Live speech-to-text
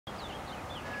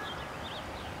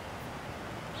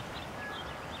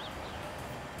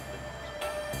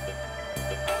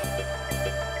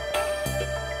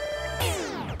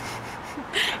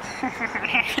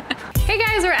Hey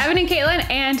guys, we're Evan and Katelyn,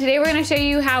 and today we're gonna show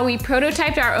you how we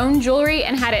prototyped our own jewelry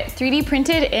and had it 3D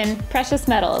printed in precious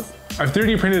metals. I've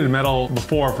 3D printed metal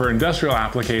before for industrial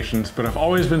applications, but I've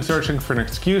always been searching for an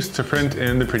excuse to print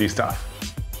in the pretty stuff.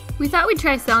 We thought we'd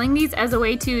try selling these as a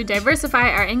way to diversify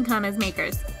our income as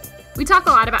makers. We talk a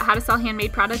lot about how to sell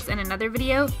handmade products in another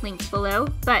video, linked below,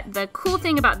 but the cool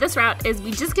thing about this route is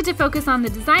we just get to focus on the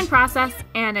design process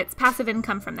and it's passive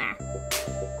income from there.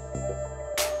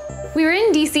 We were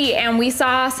in DC and we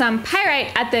saw some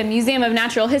pyrite at the Museum of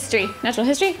Natural History. Natural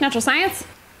history? Natural science?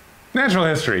 Natural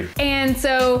history. And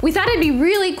so we thought it'd be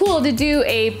really cool to do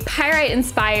a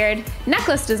pyrite-inspired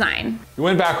necklace design. We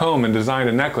went back home and designed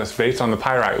a necklace based on the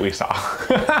pyrite we saw.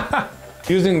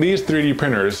 Using these 3D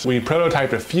printers, we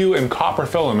prototyped a few in copper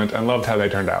filament and loved how they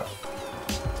turned out.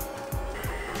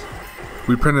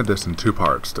 We printed this in 2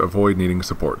 parts to avoid needing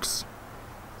supports.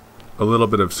 A little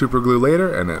bit of super glue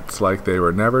later and it's like they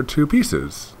were never 2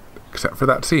 pieces, except for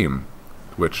that seam,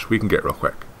 which we can get real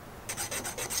quick.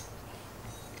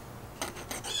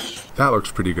 That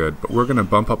looks pretty good, but we're going to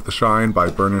bump up the shine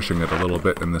by burnishing it a little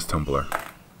bit in this tumbler.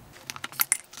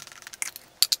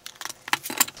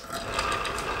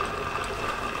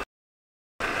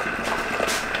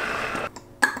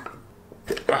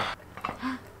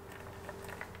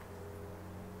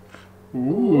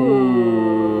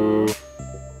 Ooh.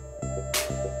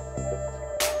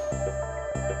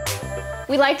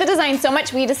 We liked the design so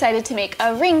much we decided to make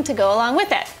a ring to go along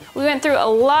with it. We went through a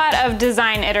lot of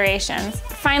design iterations,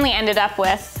 finally ended up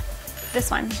with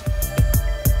this one.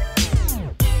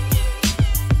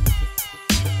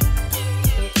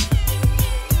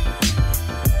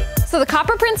 So the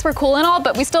copper prints were cool and all,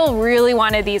 but we still really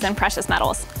wanted these in precious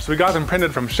metals. So we got them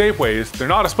printed from Shapeways. They're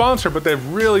not a sponsor, but they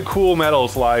have really cool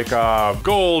metals like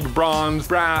gold, bronze,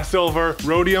 brass, silver,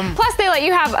 rhodium. Plus they let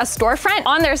you have a storefront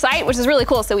on their site, which is really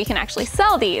cool, so we can actually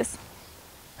sell these.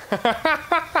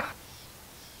 How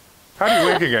do you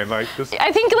wink again? Like this?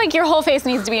 I think like your whole face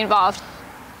needs to be involved.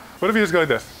 What if you just go like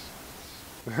this?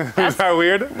 Is that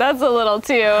weird? That's a little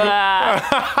too,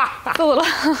 it's a little.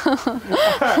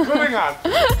 Moving on.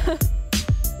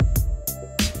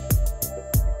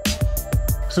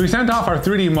 So we sent off our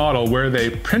 3D model where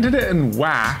they printed it in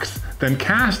wax, then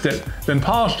cast it, then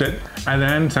polished it, and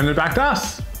then sent it back to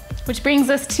us. Which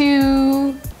brings us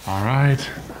to... All right,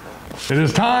 it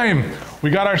is time.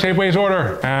 We got our Shapeways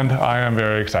order, and I am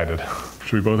very excited.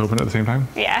 Should we both open it at the same time?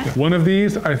 Yeah. One of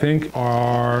these, I think,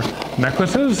 are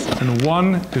necklaces, and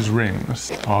one is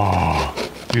rings. Oh,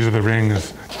 these are the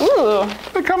rings. Ooh.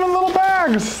 They come in little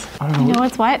bags. I You know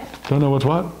what's what? Don't know what's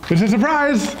what. It's a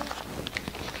surprise.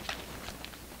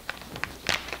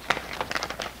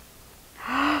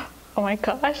 Oh my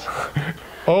gosh.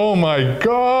 Oh my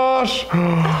gosh.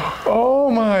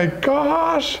 Oh my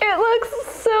gosh. It looks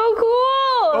so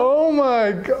cool. Oh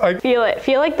my god. Feel it.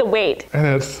 Feel like the weight. And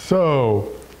it's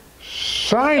so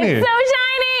shiny. It's so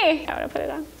shiny. I want to put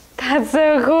it on. That's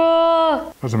so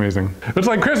cool. That's amazing. It's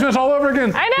like Christmas all over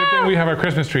again. I know. Good thing we have our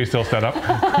Christmas tree still set up.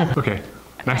 Okay,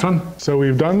 next one. So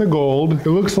we've done the gold. It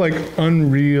looks like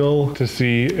unreal to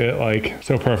see it like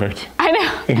so perfect. I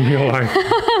know. In real life.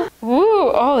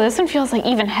 Ooh, oh, this one feels like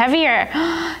even heavier.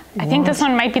 I think this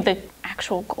one might be the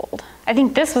actual gold. I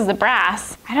think this was the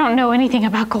brass. I don't know anything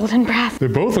about gold and brass. They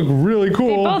both look really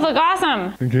cool. They both look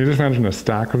awesome. And can you just imagine a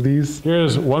stack of these?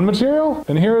 Here's one material,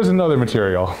 and here is another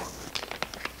material.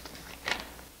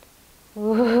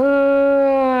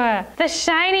 Ooh, the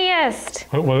shiniest.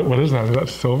 What is that? Is that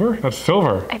silver? That's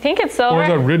silver. I think it's silver. Or is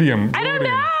that iridium? I don't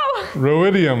know.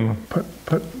 Rhodium.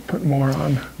 Put more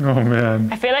on. Oh man.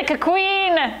 I feel like a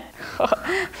queen.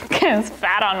 It's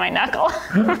fat on my knuckle.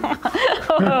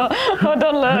 Oh,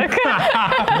 don't look.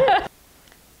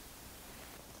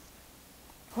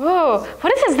 Ooh,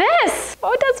 what is this?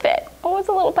 Oh, it does fit. Oh, it's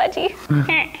a little pudgy.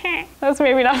 That's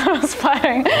maybe not the most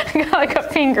flattering. I got like a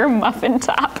finger muffin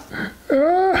top.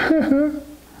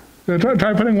 Yeah,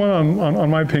 try putting one on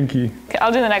my pinky. Okay,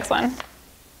 I'll do the next one.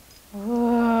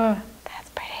 Ooh, that's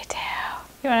pretty too.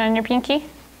 You want it on your pinky?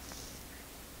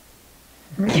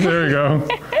 There you go.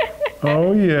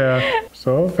 Oh yeah,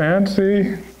 so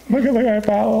fancy. Look at that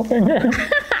fat little finger.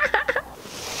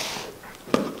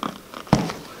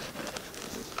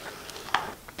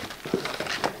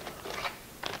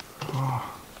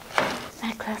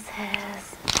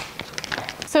 Necklaces.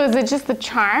 So is it just the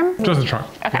charm? Just the charm.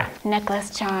 Okay. Yeah.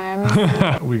 Necklace charms.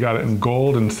 We got it in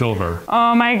gold and silver.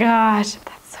 Oh my gosh,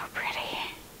 that's so pretty.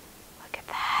 Look at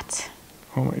that.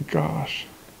 Oh my gosh.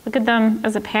 Look at them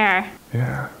as a pair.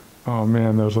 Yeah. Oh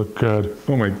man, those look good.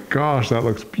 Oh my gosh, that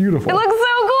looks beautiful. It looks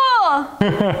so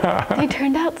cool. They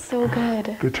turned out so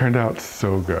good. They turned out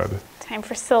so good. Time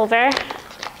for silver.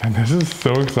 And this is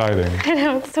so exciting. I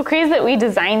know, it's so crazy that we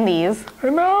designed these. I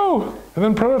know. And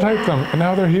then prototyped them, and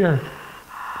now they're here.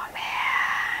 Oh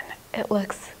man, it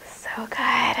looks so good.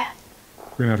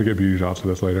 We're gonna have to get beauty shots for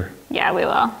this later. Yeah, we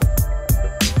will.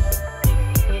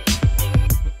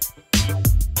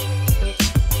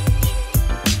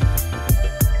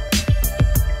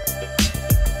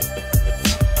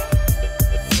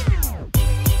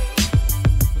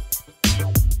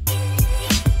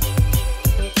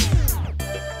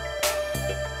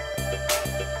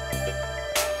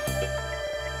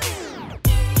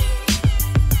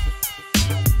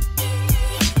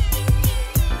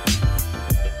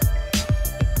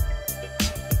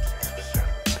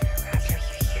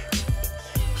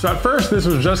 So at first this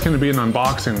was just going to be an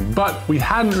unboxing, but we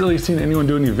hadn't really seen anyone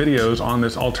do any videos on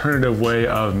this alternative way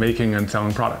of making and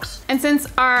selling products. And since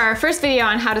our first video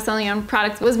on how to sell your own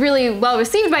products was really well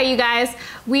received by you guys,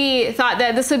 we thought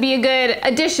that this would be a good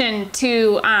addition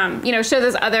to show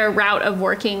this other route of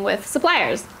working with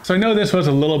suppliers. So I know this was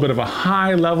a little bit of a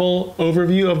high level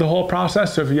overview of the whole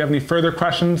process, so if you have any further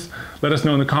questions, let us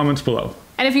know in the comments below.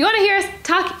 And if you want to hear us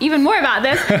talk even more about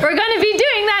this, we're going to be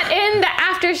doing that in the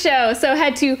after show. So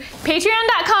head to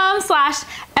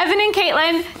patreon.com/Evan and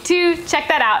Katelyn to check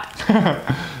that out.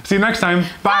 See you next time.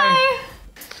 Bye.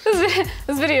 Bye.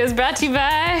 This video is brought to you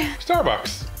by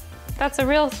Starbucks. That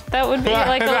would be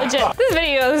like a legit. This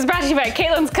video is brought to you by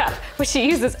Katelyn's cup, which she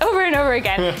uses over and over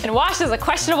again and washes a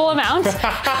questionable amount.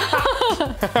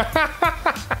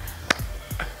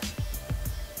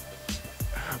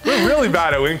 We're really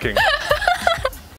bad at winking.